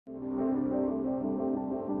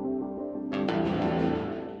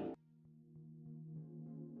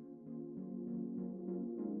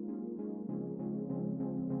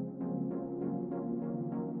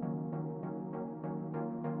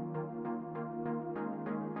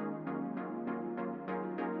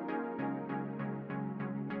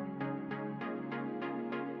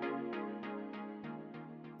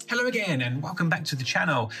Hello again and welcome back to the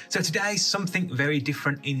channel. So today, something very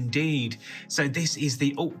different indeed. So this is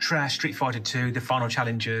the Ultra Street Fighter 2, the Final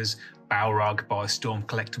Challengers Balrog by Storm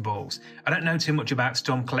Collectibles. I don't know too much about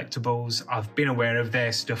Storm Collectibles. I've been aware of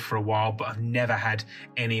their stuff for a while, but I've never had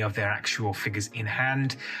any of their actual figures in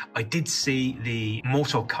hand. I did see the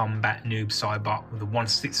Mortal Kombat Noob Saibot, the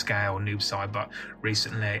 1/6 scale Noob Saibot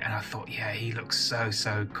recently, and I thought, yeah, he looks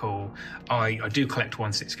so cool. I do collect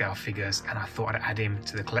 1/6 scale figures, and I thought I'd add him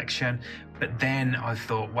to the collection. But then I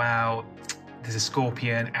thought, wow, there's a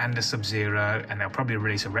Scorpion and a Sub-Zero, and they'll probably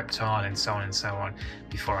release a Reptile and so on and so on.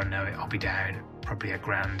 Before I know it, I'll be down probably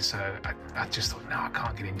 $1,000. So I just thought, no, I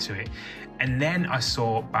can't get into it. And then I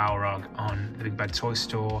saw Balrog on the Big Bad Toy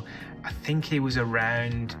Store. I think he was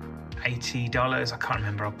around $80. I can't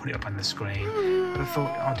remember. I'll put it up on the screen. But I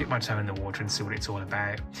thought I'll dip my toe in the water and see what it's all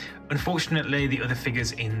about. Unfortunately, the other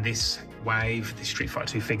figures in this wave, the Street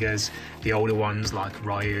Fighter 2 figures, the older ones like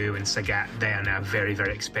Ryu and Sagat, they are now very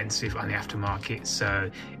expensive on the aftermarket. So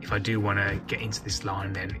if I do want to get into this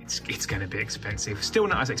line, then it's going to be expensive. Still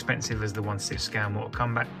not as expensive as the 1/6 scale Mortal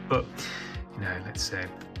Kombat, but you know, let's say.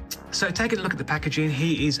 So taking a look at the packaging,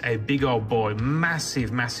 he is a big old boy,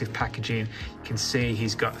 massive packaging. You can see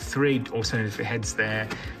he's got 3 alternative heads there.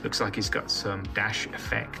 Looks like he's got some dash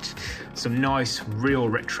effect, some nice real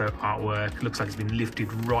retro artwork. Looks like it's been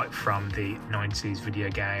lifted right from the 90s video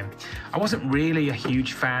game. I wasn't really a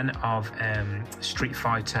huge fan of Street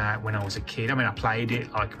Fighter when I was a kid. I mean, I played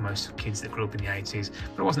it like most kids that grew up in the 80s,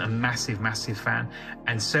 but I wasn't a massive fan.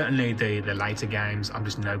 And certainly the later games, I'm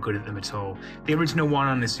just no good at them at all. The original one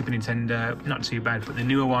on the Super Nintendo, not too bad, but the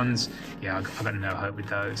newer ones, yeah, I've got no hope with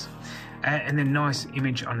those. And then nice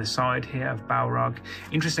image on the side here of Balrog.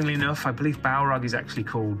 Interestingly enough, I believe Balrog is actually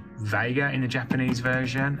called Vega in the Japanese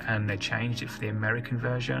version, and they changed it for the American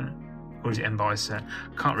version. Or is it M. Bison?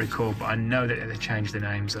 Can't recall, but I know that they changed the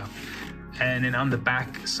names up. And then on the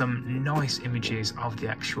back, some nice images of the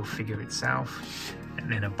actual figure itself.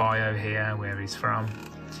 And then a bio here, where he's from.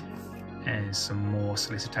 And some more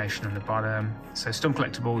solicitation on the bottom. So Storm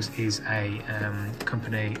Collectibles is a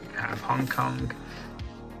company out of Hong Kong.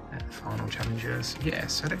 Final Challengers. Yeah,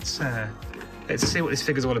 so let's see what this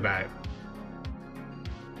figure's all about.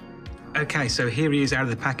 Okay, so here he is out of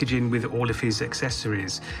the packaging with all of his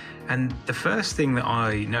accessories. And the first thing that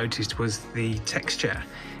I noticed was the texture.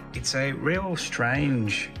 It's a real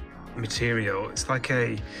strange material. It's like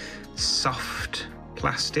a soft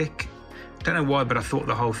plastic. Don't know why, but I thought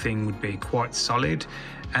the whole thing would be quite solid.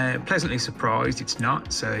 Pleasantly surprised it's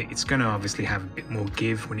not, so it's going to obviously have a bit more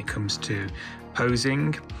give when it comes to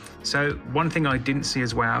posing. So one thing I didn't see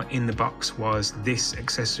as well in the box was this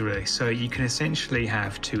accessory. So you can essentially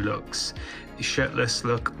have 2 looks, the shirtless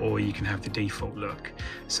look, or you can have the default look.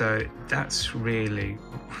 So that's really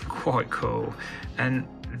quite cool. And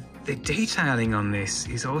the detailing on this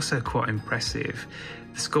is also quite impressive.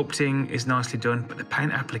 The sculpting is nicely done, but the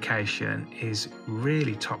paint application is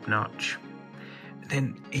really top notch.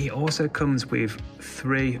 Then he also comes with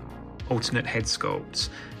 3 alternate head sculpts.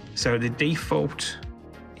 So the default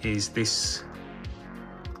is this,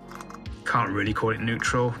 can't really call it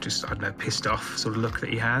neutral, just, I don't know, pissed off sort of look that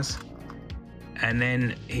he has. And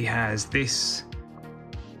then he has this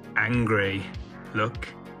angry look,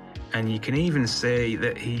 and you can even see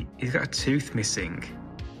that he's got a tooth missing.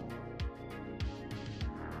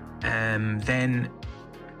 Then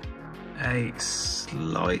a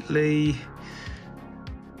slightly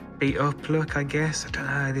beat up look, I guess. I don't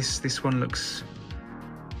know, this one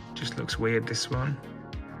just looks weird, this one.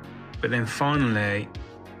 But then finally,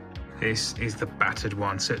 this is the battered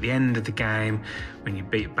one. So at the end of the game, when you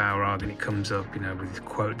beat Balrog and it comes up, you know, with the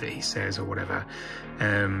quote that he says or whatever,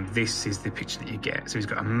 this is the picture that you get. So he's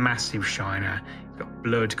got a massive shiner, he's got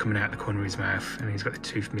blood coming out the corner of his mouth, and he's got the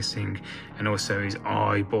tooth missing, and also his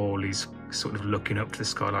eyeball is sort of looking up to the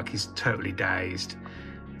sky like he's totally dazed.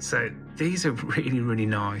 So these are really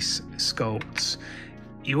nice sculpts.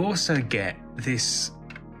 You also get this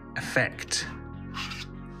effect.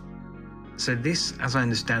 So this, as I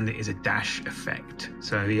understand it, is a dash effect.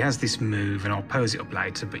 So he has this move, and I'll pose it up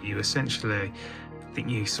later, but you essentially, I think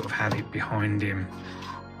you sort of have it behind him.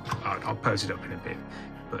 I'll pose it up in a bit.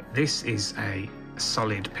 But this is a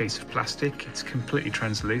solid piece of plastic. It's completely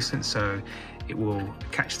translucent, so it will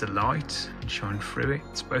catch the light and shine through it.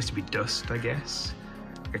 It's supposed to be dust, I guess,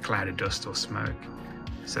 like a cloud of dust or smoke.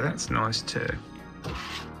 So that's nice too.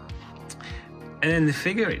 And then the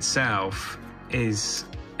figure itself is,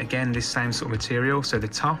 again, this same sort of material. So the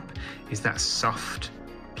top is that soft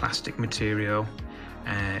plastic material,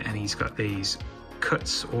 and he's got these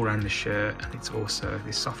cuts all around the shirt, and it's also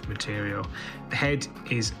this soft material. The head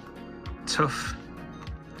is tough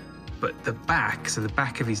But the back, so the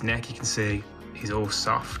back of his neck, you can see is all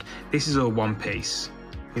soft. This is all one piece.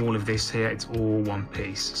 All of this here, it's all one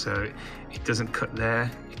piece. So it doesn't cut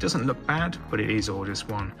there. It doesn't look bad, but it is all just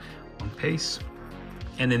one piece.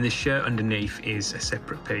 And then the shirt underneath is a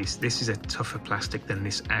separate piece. This is a tougher plastic than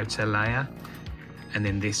this outer layer. And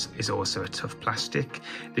then this is also a tough plastic.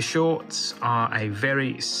 The shorts are a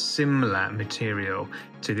very similar material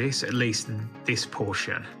to this, at least this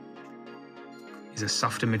portion is a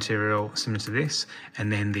softer material similar to this.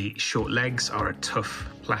 And then the short legs are a tough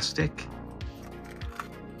plastic.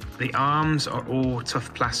 The arms are all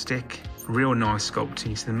tough plastic, real nice sculpting,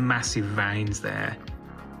 you see the massive veins there.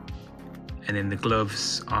 And then the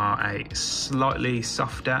gloves are a slightly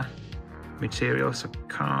softer material, so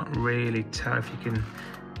can't really tell if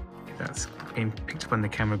that's being picked up on the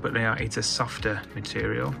camera, but it's a softer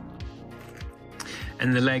material.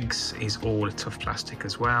 And the legs is all a tough plastic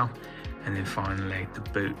as well. And then finally the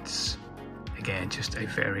boots, again, just a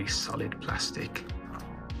very solid plastic.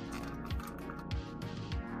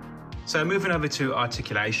 So moving over to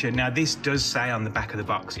articulation. Now this does say on the back of the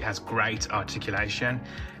box it has great articulation,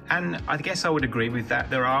 and I guess I would agree with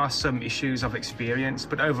that. There are some issues I've experienced,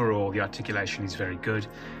 but overall the articulation is very good.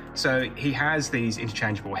 So he has these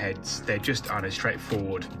interchangeable heads. They're just on a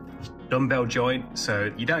straightforward dumbbell joint,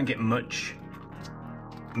 so you don't get much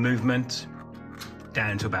movement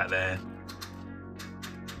down to about there.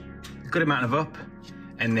 Good amount of up,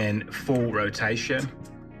 and then full rotation.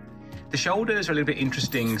 The shoulders are a little bit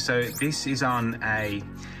interesting. So this is on I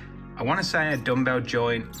want to say a dumbbell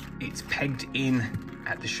joint. It's pegged in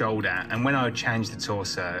at the shoulder. And when I change the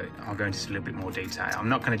torso, I'll go into a little bit more detail. I'm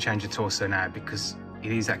not going to change the torso now because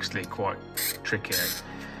it is actually quite tricky.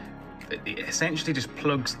 It essentially just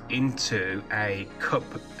plugs into a cup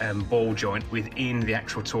ball joint within the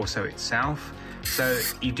actual torso itself. So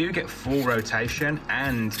you do get full rotation,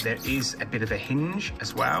 and there is a bit of a hinge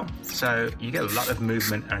as well. So you get a lot of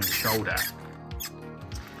movement on the shoulder.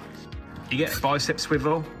 You get a bicep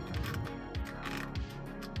swivel.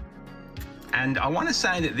 And I want to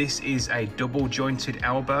say that this is a double jointed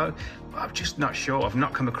elbow. I'm just not sure. I've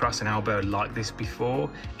not come across an elbow like this before.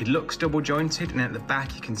 It looks double jointed, and at the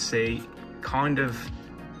back you can see kind of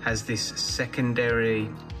has this secondary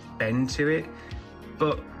bend to it.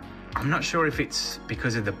 But I'm not sure if it's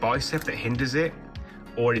because of the bicep that hinders it,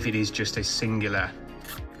 or if it is just a singular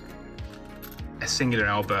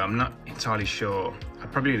elbow. I'm not entirely sure. I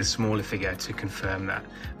probably need a smaller figure to confirm that.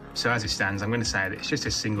 So as it stands, I'm going to say that it's just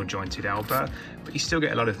a single jointed elbow, but you still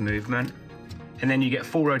get a lot of movement. And then you get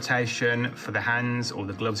full rotation for the hands, or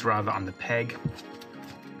the gloves rather, on the peg.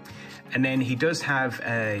 And then he does have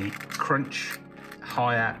a crunch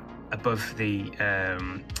higher above the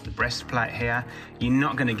breastplate here. You're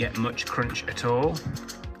not going to get much crunch at all,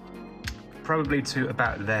 probably to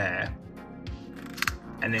about there.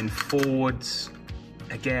 And then forwards,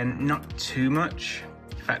 again, not too much,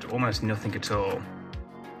 in fact almost nothing at all.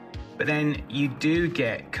 But then you do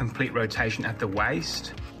get complete rotation at the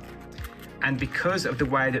waist, and because of the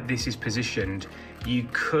way that this is positioned, you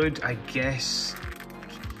could, I guess,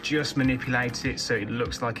 just manipulate it so it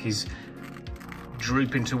looks like he's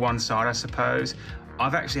drooping to one side, I suppose.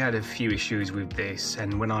 I've actually had a few issues with this,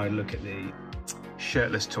 and when I look at the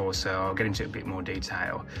shirtless torso, I'll get into a bit more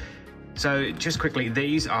detail. So just quickly,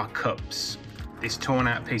 these are cups. This torn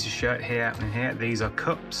out piece of shirt here and here, these are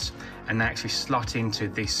cups, and they actually slot into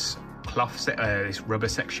this cloth, this rubber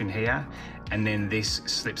section here, and then this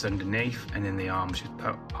slips underneath, and then the arms just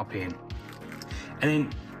pop in. And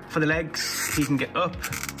then for the legs, you can get up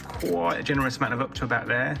quite a generous amount of up to about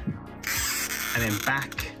there, and then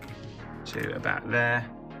back to about there,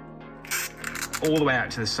 all the way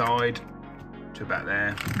out to the side to about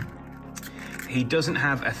there. He doesn't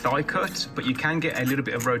have a thigh cut, but you can get a little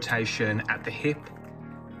bit of rotation at the hip.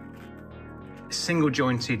 Single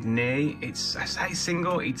jointed knee, I say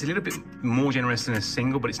single, it's a little bit more generous than a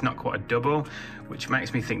single, but it's not quite a double, which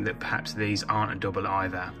makes me think that perhaps these aren't a double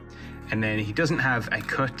either. And then he doesn't have a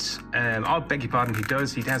cut. I beg your pardon, he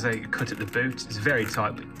does. He has a cut at the boot. It's very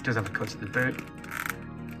tight, but he does have a cut at the boot.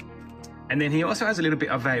 And then he also has a little bit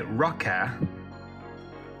of a rocker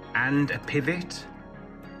and a pivot.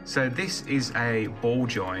 So this is a ball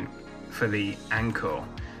joint for the ankle.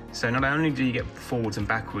 So not only do you get forwards and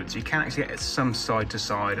backwards, you can actually get some side to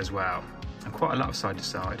side as well, and quite a lot of side to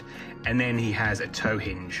side. And then he has a toe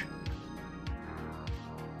hinge.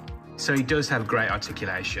 So he does have great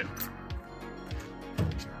articulation.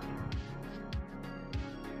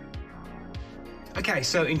 Okay,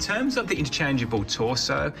 so in terms of the interchangeable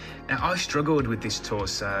torso, now I struggled with this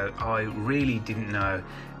torso. I really didn't know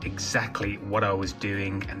exactly what I was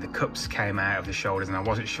doing, and the cups came out of the shoulders and I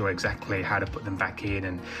wasn't sure exactly how to put them back in,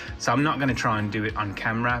 and so I'm not going to try and do it on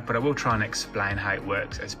camera, but I will try and explain how it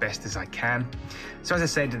works as best as I can. So as I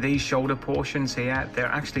said, these shoulder portions here, they're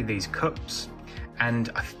actually these cups,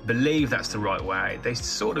 and I believe that's the right way. They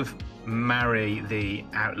sort of marry the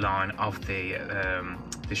outline of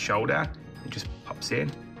the shoulder. It just pops in,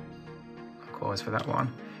 of course, for that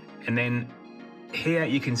one. And then here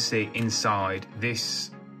you can see inside this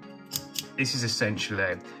is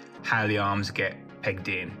essentially how the arms get pegged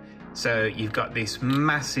in. So you've got this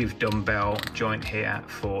massive dumbbell joint here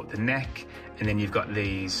for the neck, and then you've got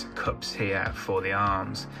these cups here for the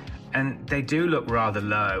arms. And they do look rather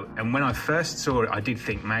low. And when I first saw it, I did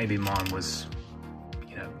think maybe mine was,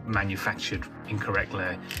 you know, manufactured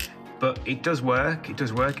incorrectly. But it does work,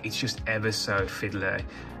 it's just ever so fiddly.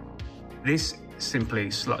 This simply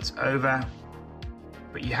slots over,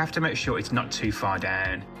 but you have to make sure it's not too far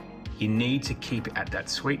down. You need to keep it at that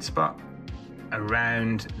sweet spot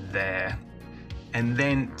around there. And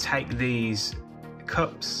then take these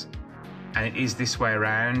cups, and it is this way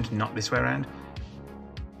around, not this way around.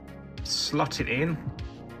 Slot it in,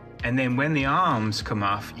 and then when the arms come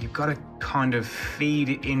off, you've got to kind of feed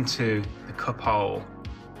it into the cup hole.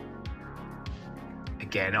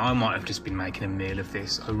 Again, I might have just been making a meal of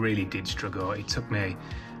this. I really did struggle. It took me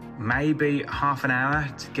maybe half an hour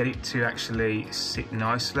to get it to actually sit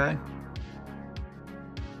nicely.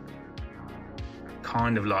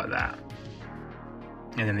 Kind of like that.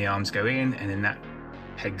 And then the arms go in, and then that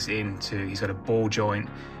pegs into, he's got a ball joint,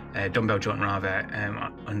 dumbbell joint rather,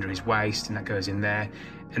 under his waist, and that goes in there,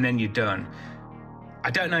 and then you're done. I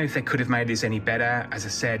don't know if they could have made this any better. As I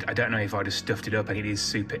said, I don't know if I'd have stuffed it up, and it is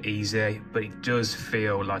super easy, but it does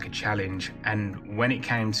feel like a challenge. And when it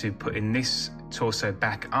came to putting this torso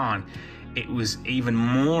back on, it was even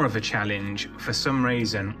more of a challenge. For some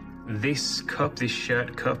reason, this cup, this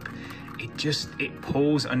shirt cup, it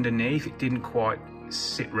pulls underneath. It didn't quite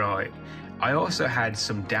sit right. I also had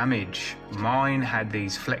some damage. Mine had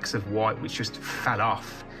these flecks of white which just fell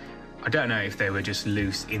off. I don't know if they were just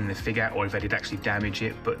loose in the figure or if they did actually damage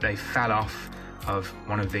it, but they fell off of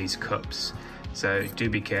one of these cups. So do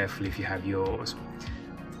be careful if you have yours.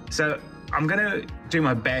 So I'm gonna do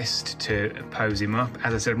my best to pose him up.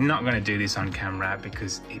 As I said, I'm not gonna do this on camera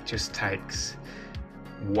because it just takes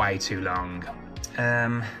way too long.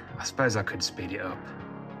 I suppose I could speed it up.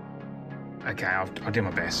 Okay, I'll do my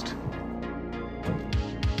best.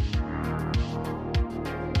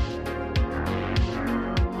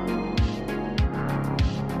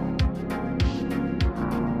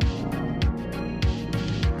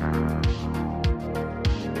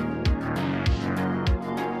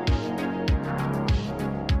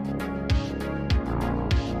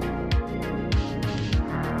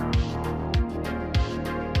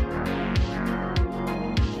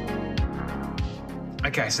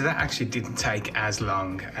 Okay, so that actually didn't take as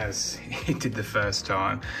long as it did the first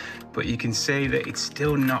time, but you can see that it's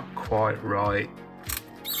still not quite right.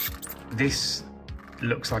 This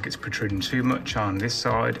looks like it's protruding too much on this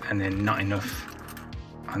side and then not enough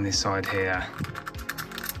on this side here.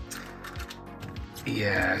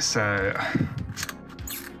 Yeah, so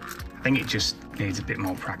I think it just needs a bit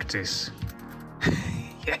more practice.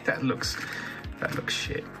 Yeah, that looks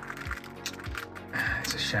shit.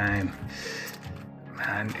 It's a shame.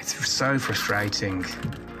 And it's so frustrating.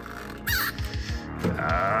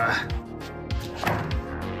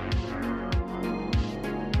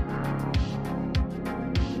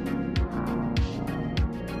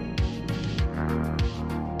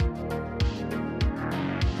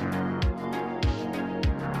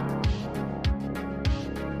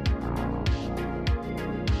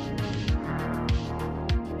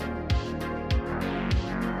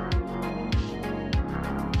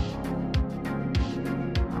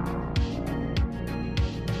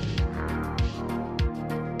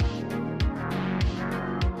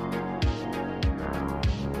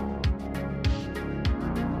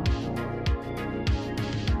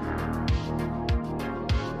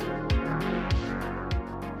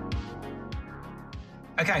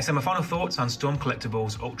 Okay, so my final thoughts on Storm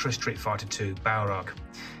Collectibles Ultra Street Fighter 2 Balrog.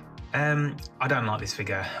 I don't like this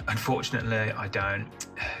figure. Unfortunately, I don't.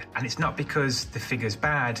 And it's not because the figure's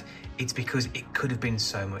bad, it's because it could have been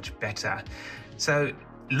so much better. So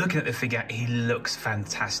looking at the figure, he looks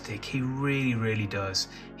fantastic. He really, really does.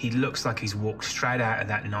 He looks like he's walked straight out of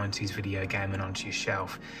that 90s video game and onto your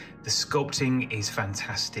shelf. The sculpting is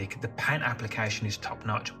fantastic. The paint application is top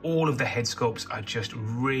notch. All of the head sculpts are just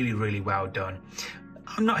really, really well done.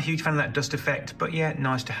 I'm not a huge fan of that dust effect, but yeah,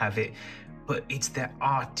 nice to have it. But it's the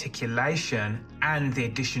articulation and the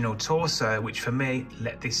additional torso, which for me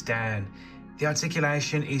let this down. The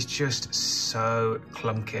articulation is just so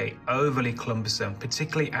clunky, overly cumbersome,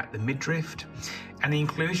 particularly at the midriff. And the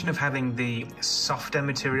inclusion of having the softer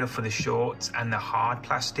material for the shorts and the hard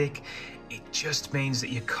plastic, it just means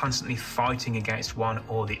that you're constantly fighting against one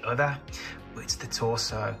or the other. But it's the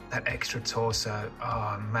torso, that extra torso,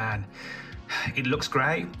 oh man. It looks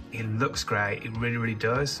great, it really, really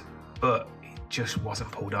does, but it just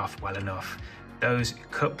wasn't pulled off well enough. Those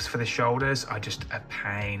cups for the shoulders are just a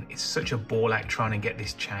pain. It's such a ball ache trying to get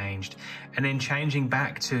this changed. And then changing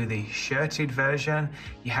back to the shirted version,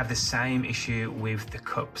 you have the same issue with the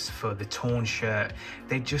cups for the torn shirt.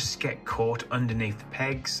 They just get caught underneath the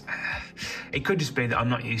pegs. It could just be that I'm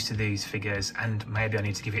not used to these figures and maybe I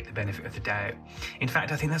need to give it the benefit of the doubt. In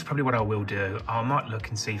fact, I think that's probably what I will do. I might look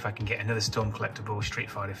and see if I can get another Storm Collectible Street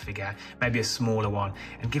Fighter figure, maybe a smaller one,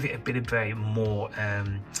 and give it a bit of a more,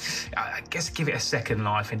 I guess give it a second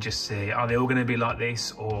life and just see, are they all going to be like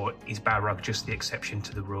this, or is Balrog just the exception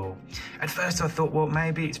to the rule? At first I thought, well,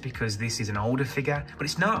 maybe it's because this is an older figure, but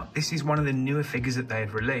it's not. This is one of the newer figures that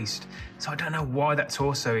they've released, so I don't know why that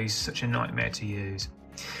torso is such a nightmare to use.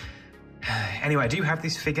 Anyway, do you have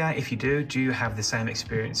this figure? If you do you have the same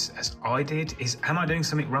experience as I did? Am I doing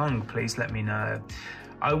something wrong? Please let me know.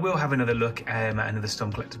 I will have another look at another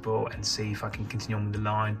Storm Collectible and see if I can continue on with the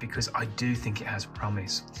line, because I do think it has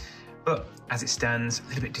promise. But as it stands, a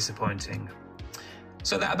little bit disappointing.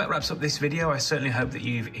 So that about wraps up this video. I certainly hope that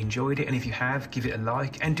you've enjoyed it, and if you have, give it a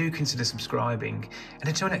like and do consider subscribing. And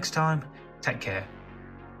until next time, take care.